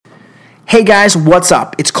Hey guys, what's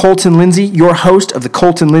up? It's Colton Lindsay, your host of the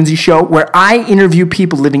Colton Lindsay Show, where I interview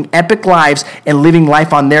people living epic lives and living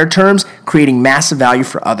life on their terms, creating massive value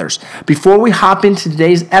for others. Before we hop into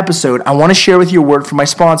today's episode, I want to share with you a word from my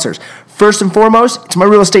sponsors. First and foremost, it's my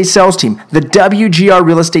real estate sales team, the WGR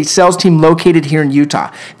Real Estate Sales Team located here in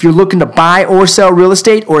Utah. If you're looking to buy or sell real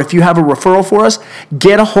estate, or if you have a referral for us,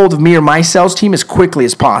 get a hold of me or my sales team as quickly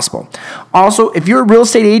as possible. Also, if you're a real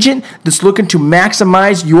estate agent that's looking to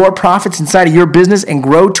maximize your profits inside of your business and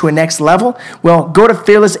grow to a next level, well, go to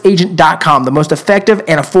fearlessagent.com, the most effective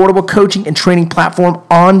and affordable coaching and training platform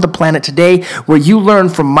on the planet today, where you learn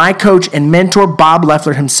from my coach and mentor, Bob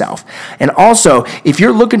Leffler himself. And also, if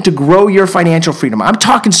you're looking to grow your financial freedom, I'm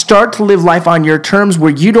talking start to live life on your terms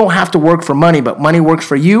where you don't have to work for money, but money works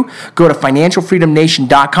for you, go to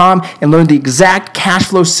financialfreedomnation.com and learn the exact cash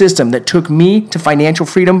flow system that took me to financial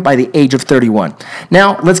freedom by the age of 31.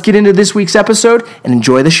 Now, let's get into this week's episode and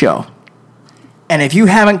enjoy the show. And if you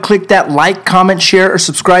haven't clicked that like, comment, share, or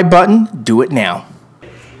subscribe button, do it now.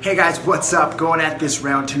 Hey guys, what's up? Going at this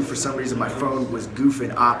round two. For some reason, my phone was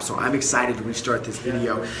goofing up, so I'm excited to restart this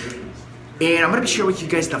video. And I'm going to be sharing with you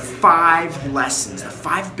guys the five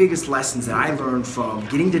biggest lessons that I learned from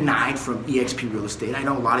getting denied from EXp Real Estate. I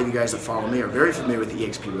know a lot of you guys that follow me are very familiar with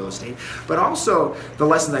EXp Real Estate, but also the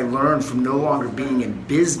lessons I learned from no longer being in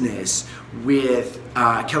business with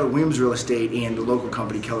Keller Williams Real Estate and the local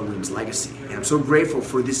company Keller Williams Legacy. And I'm so grateful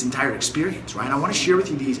for this entire experience, right? I want to share with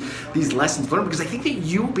you these lessons learned because I think that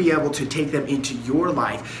you'll be able to take them into your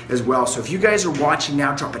life as well. So if you guys are watching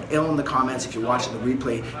now, drop an L in the comments. If you're watching the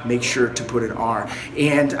replay, make sure to put an R.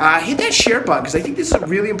 And hit that share button because I think this is a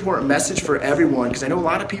really important message for everyone, because I know a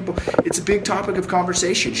lot of people, it's a big topic of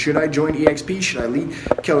conversation. Should I join EXP? Should I lead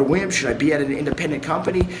Keller Williams? Should I be at an independent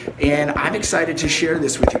company? And I'm excited to share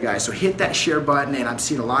this with you guys. So hit that share button, and I'm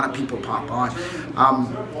seeing a lot of people pop on.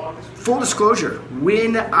 Full disclosure,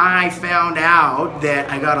 when I found out that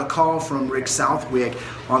I got a call from Rick Southwick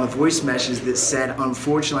on the voice message that said,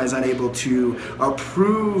 unfortunately, I was unable to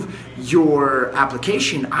approve your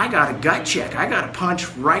application, I got a gut check. I got a punch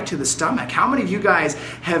right to the stomach. How many of you guys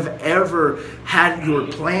have ever had your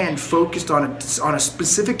plan focused on a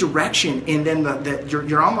specific direction, and then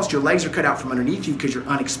your legs are cut out from underneath you because you're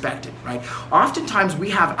unexpected, right? Oftentimes we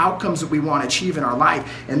have outcomes that we want to achieve in our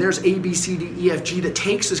life, and there's A, B, C, D, E, F, G that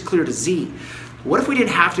takes us clear to Z. What if we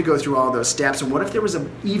didn't have to go through all those steps? And what if there was an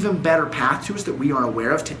even better path to us that we aren't aware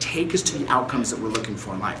of to take us to the outcomes that we're looking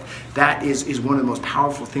for in life? That is one of the most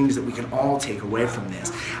powerful things that we can all take away from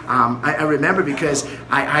this. I remember because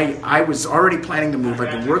I was already planning to move. I've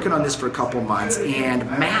been working on this for a couple months, and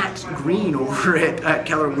Matt Green over at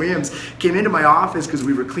Keller Williams came into my office because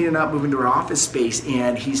we were cleaning up, moving to our office space,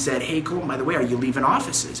 and he said, "Hey, Colton, by the way, are you leaving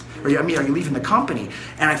offices? Are you leaving the company?"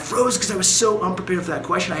 And I froze because I was so unprepared for that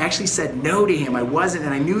question. I actually said no to him. I wasn't,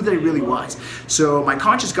 and I knew that I really was. So my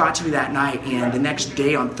conscience got to me that night, and the next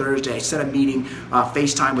day on Thursday, I set a meeting,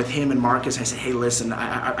 FaceTime with him and Marcus. I said, "Hey, listen,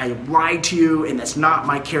 I lied to you, and that's not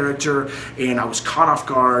my character, and I was caught off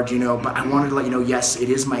guard, but I wanted to let you know, yes, it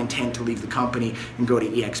is my intent to leave the company and go to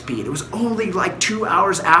EXP." And it was only like 2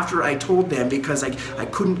 hours after I told them, because I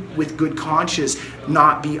couldn't, with good conscience,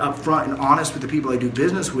 not be upfront and honest with the people I do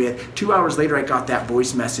business with. 2 hours later, I got that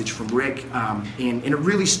voice message from Rick, and it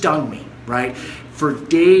really stung me. Right? For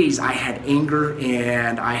days I had anger,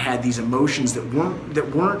 and I had these emotions that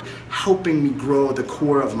weren't helping me grow the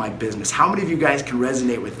core of my business. How many of you guys can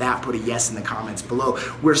resonate with that? Put a yes in the comments below.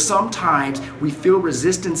 Where sometimes we feel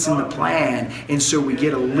resistance in the plan, and so we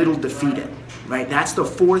get a little defeated. Right? That's the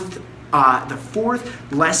fourth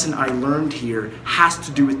lesson I learned here has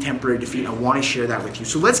to do with temporary defeat. I want to share that with you.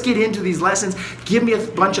 So let's get into these lessons. Give me a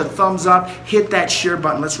bunch of thumbs up. Hit that share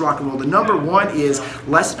button. Let's rock and roll. The number one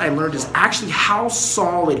lesson I learned is actually how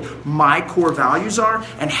solid my core values are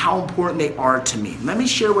and how important they are to me. Let me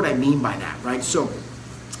share what I mean by that, right? So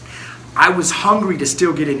I was hungry to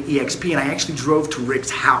still get an EXP, and I actually drove to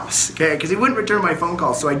Rick's house, okay? Because he wouldn't return my phone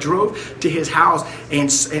calls. So I drove to his house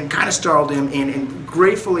and kind of startled him, and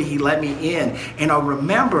gratefully he let me in. And I'll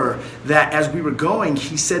remember that as we were going,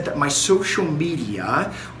 he said that my social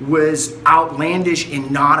media was outlandish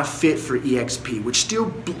and not a fit for EXP, which still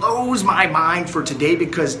blows my mind for today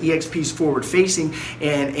because EXP is forward facing,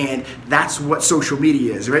 and that's what social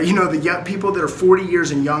media is, right? The young people that are 40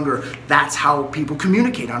 years and younger, that's how people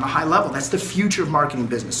communicate on a high level. level. That's the future of marketing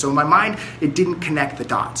business. So in my mind, it didn't connect the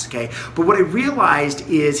dots, okay? But what I realized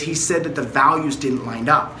is he said that the values didn't line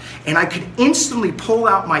up. And I could instantly pull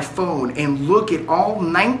out my phone and look at all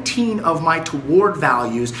 19 of my toward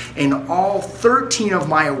values and all 13 of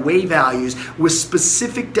my away values with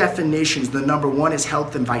specific definitions. The number 1 is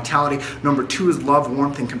health and vitality. Number 2 is love,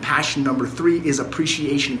 warmth, and compassion. Number 3 is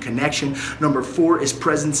appreciation and connection. Number 4 is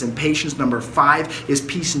presence and patience. Number 5 is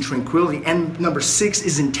peace and tranquility. And number 6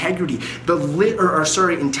 is integrity.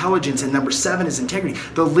 Intelligence. And number 7 is integrity.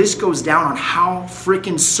 The list goes down on how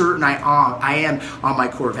freaking certain I am on my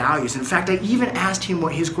core values. In fact, I even asked him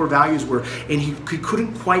what his core values were, and he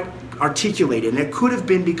couldn't quite articulate it. And it could have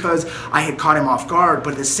been because I had caught him off guard,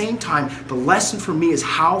 but at the same time, the lesson for me is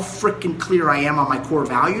how freaking clear I am on my core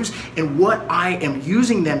values and what I am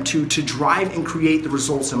using them to drive and create the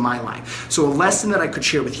results in my life. So a lesson that I could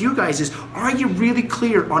share with you guys is, are you really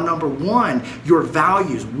clear on number 1, your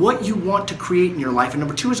values, what you want to create in your life? And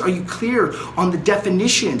number 2 is, are you clear on the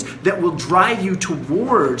definitions that will drive you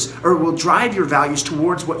towards, or will drive your values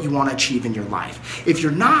towards what you want to achieve in your life? If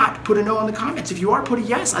you're not, put a no in the comments. If you are, put a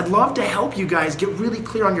yes. I'd love to help you guys get really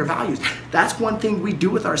clear on your values. That's one thing we do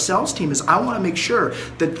with our sales team, is I want to make sure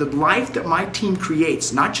that the life that my team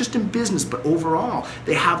creates, not just in business, but overall,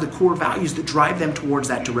 they have the core values that drive them towards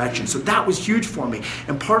that direction. So that was huge for me.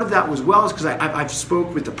 And part of that was because I've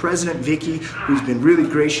spoke with the president, Vicky, who's been really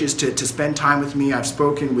gracious to spend time with me. I've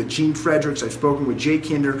spoken with Gene Fredericks. I've spoken with Jay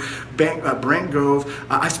Kinder, Brent Grove.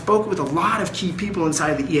 I've spoken with a lot of key people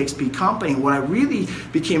inside the EXP company. What I really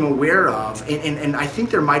became aware of, and I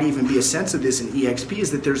think there might even be a sense of this in EXP,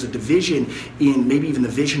 is that there's a division in maybe even the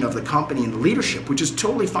vision of the company and the leadership, which is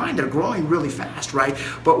totally fine. They're growing really fast, right?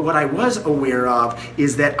 But what I was aware of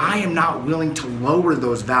is that I am not willing to lower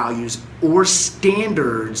those values or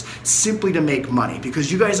standards simply to make money.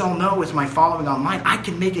 Because you guys all know, with my following online, I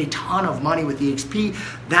can make a ton of money with EXP.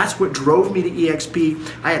 That's what drove me to EXP.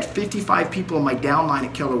 I had 55 people in my downline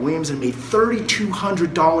at Keller Williams and made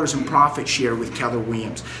 $3,200 in profit share with Keller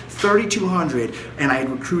Williams. $3,200, and I had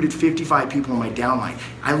recruited 55 people in my downline.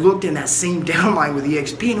 I looked in that same downline with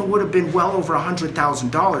EXP, and it would have been well over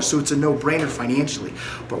 $100,000, so it's a no-brainer financially.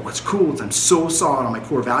 But what's cool is I'm so solid on my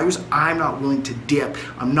core values, I'm not willing to dip.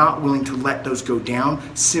 I'm not willing to let those go down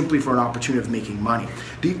simply for an opportunity of making money.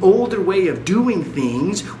 The older way of doing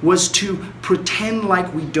things was to pretend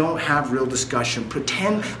like we don't have real discussion.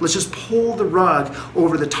 Pretend, let's just pull the rug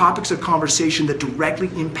over the topics of conversation that directly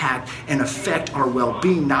impact and affect our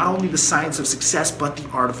well-being, not only the science of success, but the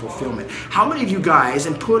art of fulfillment. How many of you guys,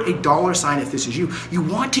 and put a dollar sign if this is you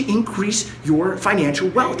want to increase your financial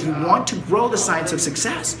wealth. You want to grow the science of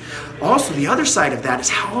success. Also, the other side of that is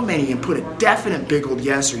how many, and put a definite big old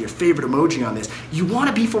yes or your favorite emoji on this, you want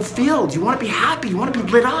to be fulfilled. You want to be happy. You want to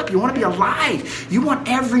be lit up. You want to be alive. You want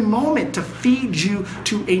every moment to feed you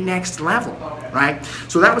to a next level, right?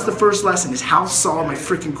 So that was the first lesson, is how solid my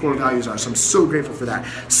freaking core values are. So I'm so grateful for that.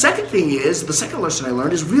 Second thing is, the second lesson I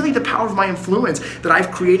learned is really the power of my influence that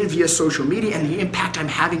I've created via social media and the impact I'm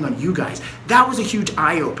having on you guys. That was a huge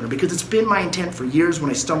eye-opener, because it's been my intent for years when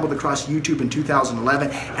I stumbled across YouTube in 2011,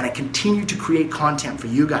 and I continue to create content for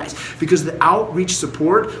you guys, because the outreach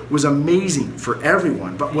support was amazing for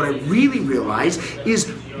everyone. But what I really realized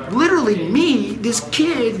is literally me, this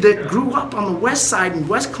kid that grew up on the west side in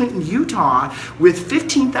West Clinton, Utah, with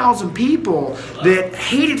 15,000 people that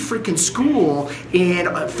hated freaking school and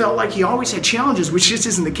felt like he always had challenges, which just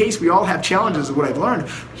isn't the case. We all have challenges, is what I've learned.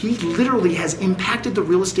 He literally has impacted the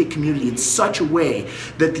real estate community in such a way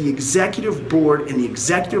that the executive board and the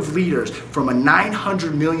executive leaders from a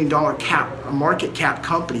 $900 million market cap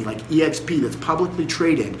company like EXP, that's publicly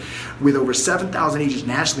traded with over 7,000 agents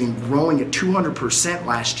nationally and growing at 200%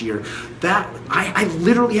 last year, that I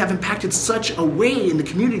literally have impacted such a way in the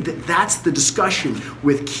community that that's the discussion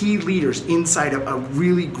with key leaders inside of a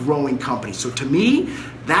really growing company. So to me,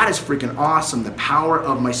 that is freaking awesome, the power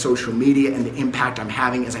of my social media and the impact I'm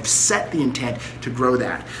having as I've set the intent to grow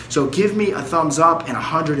that. So give me a thumbs up and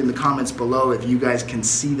 100 in the comments below if you guys can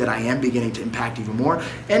see that I am beginning to impact even more.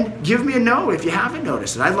 And give me a no if you haven't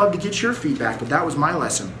noticed it. I'd love to get your feedback, but that was my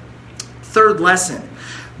lesson. Third lesson.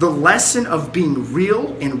 The lesson of being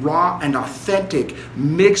real and raw and authentic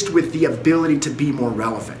mixed with the ability to be more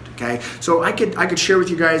relevant. Okay, so I could share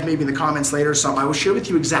with you guys maybe in the comments later some. I will share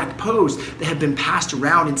with you exact posts that have been passed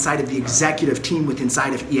around inside of the executive team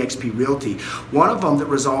inside of EXp Realty. One of them that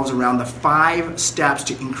revolves around the 5 steps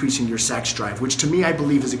to increasing your sex drive, which to me I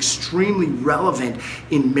believe is extremely relevant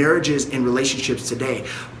in marriages and relationships today.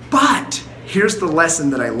 But here's the lesson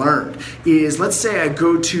that I learned is, let's say I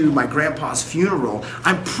go to my grandpa's funeral,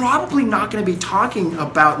 I'm probably not going to be talking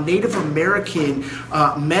about Native American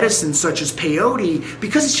medicine such as peyote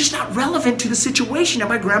because it's just not relevant to the situation at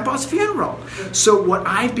my grandpa's funeral. So what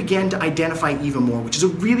I've began to identify even more, which is a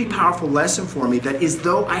really powerful lesson for me, that is,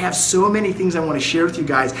 though I have so many things I want to share with you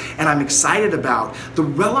guys and I'm excited about, the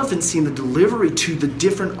relevancy and the delivery to the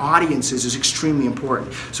different audiences is extremely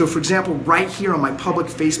important. So for example, right here on my public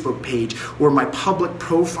Facebook page or my public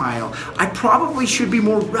profile, I probably should be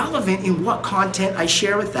more relevant in what content I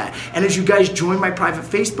share with that. And as you guys join my private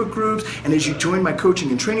Facebook groups, and as you join my coaching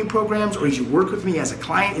and training programs, or as you work with me as a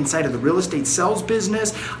client inside of the real estate sales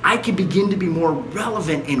business, I can begin to be more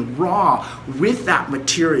relevant and raw with that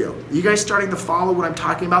material. You guys starting to follow what I'm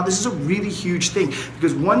talking about? This is a really huge thing,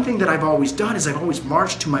 because one thing that I've always done is I've always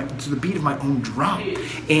marched to the beat of my own drum.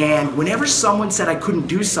 And whenever someone said I couldn't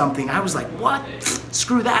do something, I was like, what?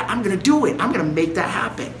 Screw that, I'm gonna do it. I'm gonna make that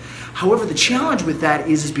happen. However, the challenge with that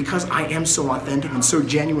is because I am so authentic and so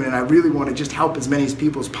genuine, and I really want to just help as many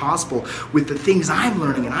people as possible with the things I'm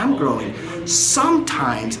learning and I'm growing,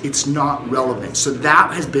 sometimes it's not relevant. So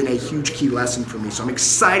that has been a huge key lesson for me. So I'm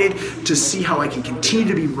excited to see how I can continue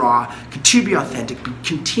to be raw, continue to be authentic,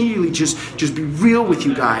 continually just be real with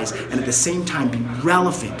you guys, and at the same time be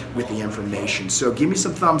relevant with the information. So give me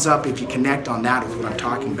some thumbs up if you connect on that with what I'm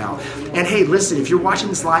talking about. And hey, listen, if you're watching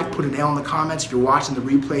this live, put an L in the comments. If you're watching the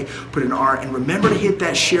replay, put an R, and remember to hit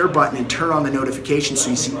that share button and turn on the notifications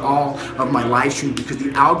so you see all of my live streams, because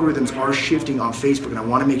the algorithms are shifting on Facebook and I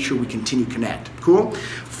want to make sure we continue to connect. Cool?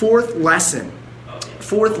 Fourth lesson,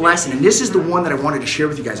 and this is the one that I wanted to share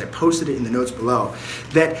with you guys. I posted it in the notes below,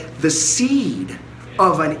 that the seed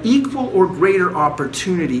of an equal or greater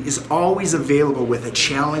opportunity is always available with a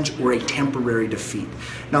challenge or a temporary defeat.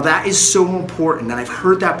 Now that is so important, and I've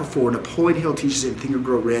heard that before. Napoleon Hill teaches it in Think and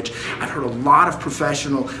Grow Rich. I've heard a lot of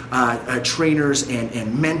professional trainers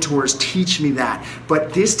and mentors teach me that,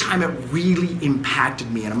 but this time it really impacted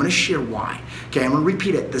me, and I'm going to share why. Okay, I'm going to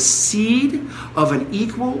repeat it. The seed of an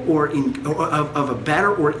equal of a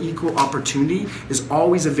better or equal opportunity is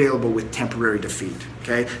always available with temporary defeat.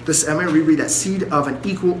 Okay, I'm going to reread that. Seed of an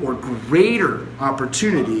equal or greater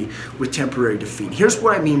opportunity with temporary defeat. Here's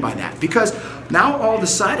what I mean by that. Because now all of a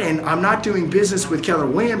sudden, I'm not doing business with Keller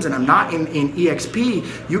Williams and I'm not in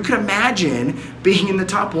EXP. You can imagine being in the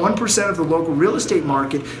top 1% of the local real estate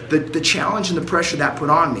market, the challenge and the pressure that put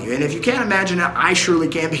on me. And if you can't imagine it, I surely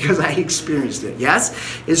can, because I experienced it, yes?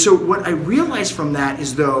 And so what I realized from that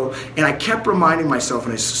is, though, and I kept reminding myself,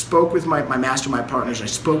 and I spoke with my mastermind partners, I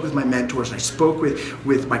spoke with my mentors, and I spoke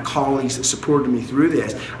with my colleagues that supported me through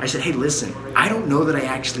this. I said, hey, listen, I don't know that I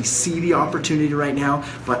actually see the opportunity right now,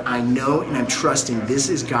 but I know and I'm trusting this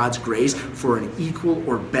is God's grace for an equal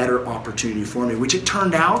or better opportunity for me, which it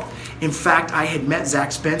turned out. In fact, I had met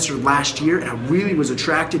Zach Spencer last year, and I really was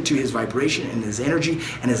attracted to his vibration and his energy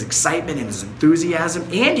and his excitement and his enthusiasm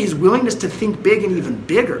and his willingness to think big and even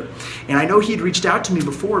bigger. And I know he'd reached out to me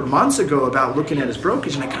before, months ago, about looking at his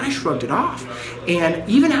brokerage, and I kind of shrugged it off. And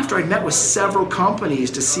even after I'd met with several companies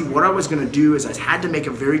to see what I was going to do, is I had to make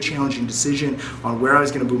a very challenging decision on where I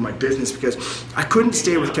was going to move my business, because I couldn't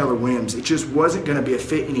stay with Keller Williams. It just wasn't going to be a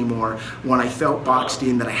fit anymore when I felt boxed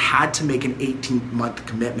in that I had to make an 18-month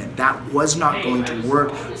commitment. That was not going to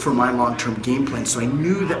work for my long-term game plan. So I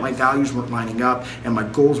knew that my values weren't lining up and my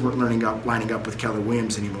goals weren't lining up with Keller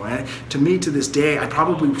Williams anymore. And to me, to this day, I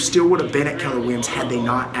probably still would have been at Keller Williams had they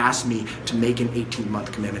not asked me to make an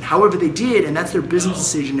 18-month commitment. However, they did, and that's their business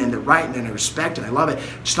decision, and they're right, and I respect it, I love it.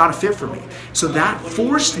 Just not a fit for me. So that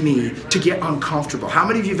forced me to get uncomfortable. How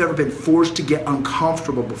many of you have ever been forced to get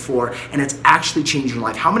uncomfortable before, and it's actually changed your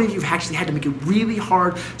life? How many of you have actually had to make a really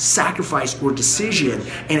hard sacrifice or decision,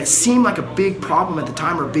 and it seemed like a big problem at the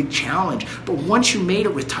time or a big challenge, but once you made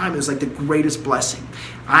it with time, it was like the greatest blessing.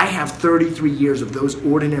 I have 33 years of those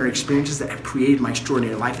ordinary experiences that have created my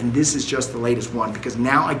extraordinary life, and this is just the latest one, because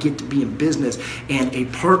now I get to be in business and a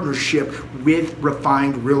partnership with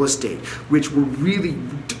Refined Real Estate, which we're really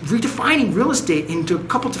redefining real estate into a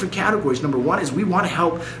couple different categories. Number one is we want to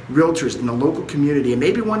help realtors in the local community and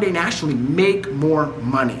maybe one day nationally make more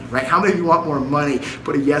money, right? How many of you want more money?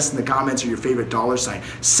 Put a yes in the comments or your favorite dollar sign.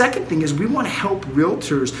 Second thing is we want to help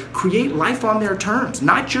realtors create life on their terms,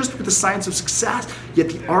 not just with the science of success, yet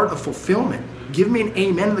the art of fulfillment. Give me an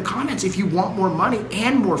amen in the comments if you want more money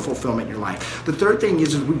and more fulfillment in your life. The third thing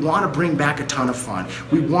is we want to bring back a ton of fun.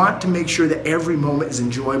 We want to make sure that every moment is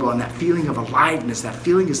enjoyable, and that feeling of aliveness, that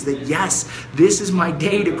feeling is that, yes, this is my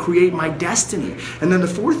day to create my destiny. And then the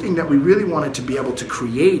fourth thing that we really wanted to be able to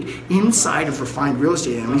create inside of Refined Real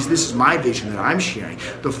Estate, and at least this is my vision that I'm sharing,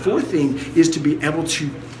 the fourth thing is to be able to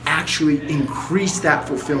actually increase that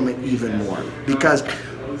fulfillment even more. Because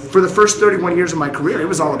for the first 31 years of my career, it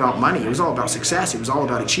was all about money. It was all about success. It was all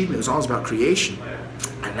about achievement. It was all about creation.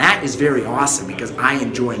 And that is very awesome because I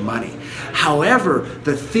enjoy money. However,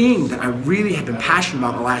 the thing that I really have been passionate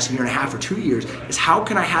about the last year and a half or 2 years is how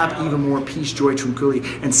can I have even more peace, joy, tranquility,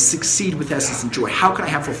 and succeed with essence and joy? How can I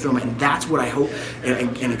have fulfillment? And that's what I hope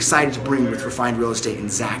and excited to bring with Refined Real Estate and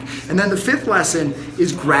Zach. And then the fifth lesson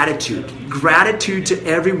is gratitude. Gratitude to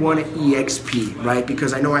everyone at EXP, right?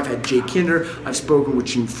 Because I know I've had Jay Kinder, I've spoken with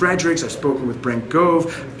Gene Fredericks, I've spoken with Brent Gove,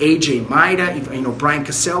 AJ Maida, Brian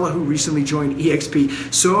Casella, who recently joined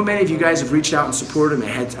EXP. So many of you guys have reached out and supported me.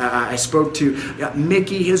 I spoke to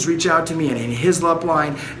Mickey, has reached out to me and his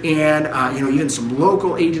upline, and even some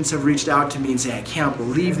local agents have reached out to me and say, I can't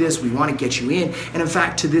believe this, we want to get you in. And in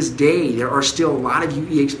fact, to this day, there are still a lot of you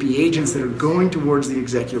EXP agents that are going towards the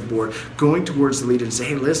executive board, going towards the leader and say,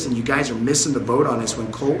 hey, listen, you guys are missing the boat on this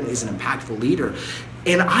when Colton is an impactful leader.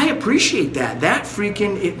 And I appreciate that.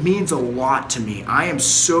 It means a lot to me. I am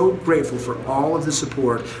so grateful for all of the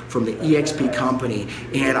support from the EXP company.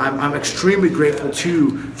 And I'm extremely grateful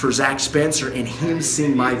too for Zach Spencer and him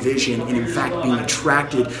seeing my vision and in fact being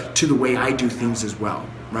attracted to the way I do things as well.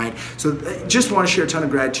 Right? So just want to share a ton of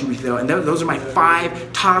gratitude with you, and those are my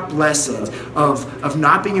 5 top lessons of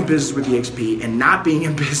not being in business with EXP and not being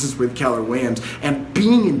in business with Keller Williams and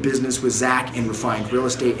being in business with Zach and Refined Real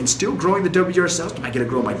Estate and still growing the WR sales team. I get to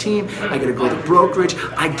grow my team, I get to grow the brokerage,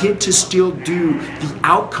 I get to still do the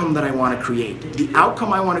outcome that I want to create. The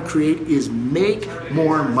outcome I want to create is make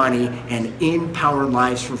more money and empower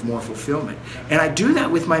lives for more fulfillment. And I do that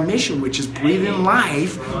with my mission, which is breathe in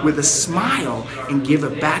life with a smile and give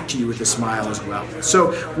it back to you with a smile as well.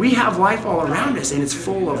 So we have life all around us and it's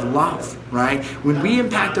full of love, right? When we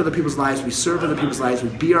impact other people's lives, we serve other people's lives, we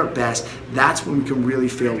be our best, that's when we can really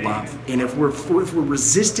feel love. And if we're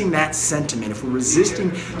resisting that sentiment, if we're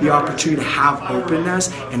resisting the opportunity to have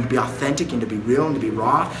openness and to be authentic and to be real and to be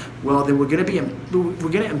raw, well, then we're going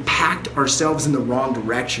to impact ourselves in the wrong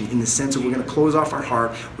direction, in the sense of we're going to close off our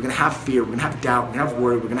heart, we're going to have fear, we're going to have doubt, we're going to have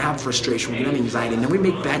worry, we're going to have frustration, we're going to have anxiety, and then we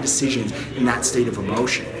make bad decisions in that state of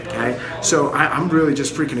emotion. Okay, so I'm really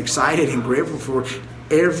just freaking excited and grateful for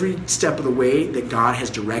every step of the way that God has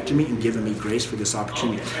directed me and given me grace for this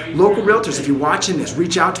opportunity. Local realtors, if you're watching this,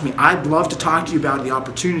 reach out to me. I'd love to talk to you about the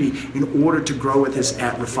opportunity in order to grow with us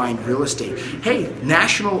at Refined Real Estate. Hey,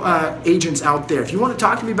 national agents out there, if you want to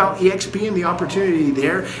talk to me about EXP and the opportunity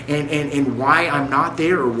there and why I'm not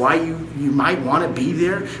there or why you might want to be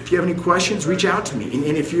there, if you have any questions, reach out to me.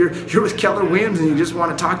 And if you're with Keller Williams and you just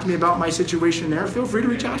want to talk to me about my situation there, feel free to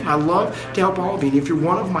reach out to me. I love to help all of you. And if you're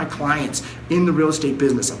one of my clients in the real estate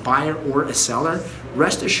business, a buyer or a seller,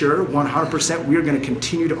 rest assured 100% we are going to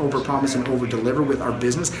continue to overpromise and overdeliver with our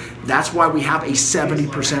business. That's why we have a 70%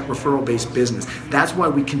 referral-based business. That's why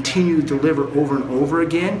we continue to deliver over and over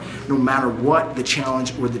again, no matter what the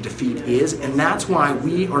challenge or the defeat is. And that's why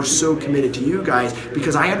we are so committed to you guys,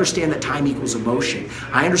 because I understand that time equals emotion.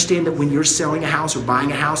 I understand that when you're selling a house or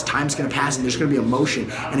buying a house, time's going to pass and there's going to be emotion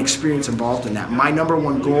and experience involved in that. My number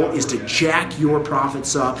one goal is to jack your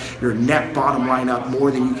profits up, your net bottom line up more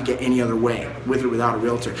than you could get any other way, with or without a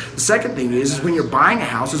realtor. The second thing is when you're buying a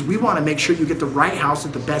house, is we want to make sure you get the right house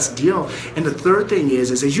at the best deal. And the third thing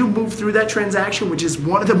is as you move through that transaction, which is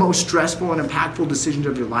one of the most stressful and impactful decisions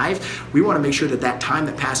of your life, we want to make sure that time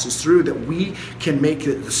that passes through, that we can make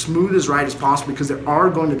it as smooth as right as possible, because there are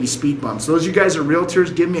going to be speed bumps. Those of you guys are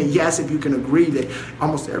realtors, give me a yes if you can agree that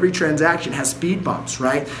almost every transaction has speed bumps,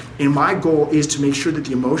 right? And my goal is to make sure that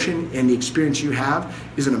the emotion and the experience you have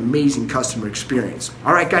is an amazing customer experience.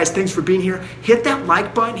 All right, guys, thanks for being here. Hit that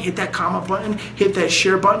like button, hit that comment button, hit that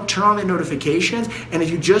share button, turn on the notifications. And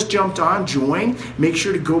if you just jumped on, join, make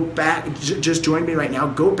sure to go back, just join me right now.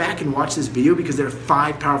 Go back and watch this video, because there are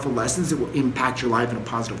 5 powerful lessons that will impact your life in a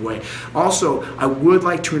positive way. Also, I would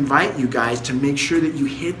like to invite you guys to make sure that you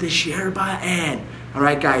hit the share button. All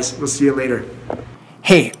right, guys, we'll see you later.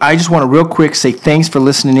 Hey, I just want to real quick say thanks for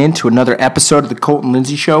listening in to another episode of the Colton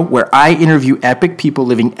Lindsay Show, where I interview epic people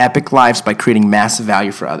living epic lives by creating massive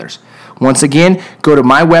value for others. Once again, go to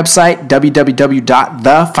my website,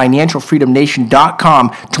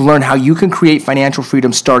 www.thefinancialfreedomnation.com, to learn how you can create financial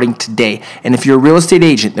freedom starting today. And if you're a real estate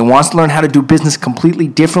agent that wants to learn how to do business completely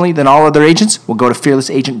differently than all other agents, we'll go to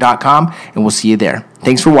fearlessagent.com and we'll see you there.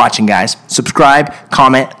 Thanks for watching, guys. Subscribe,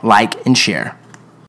 comment, like, and share.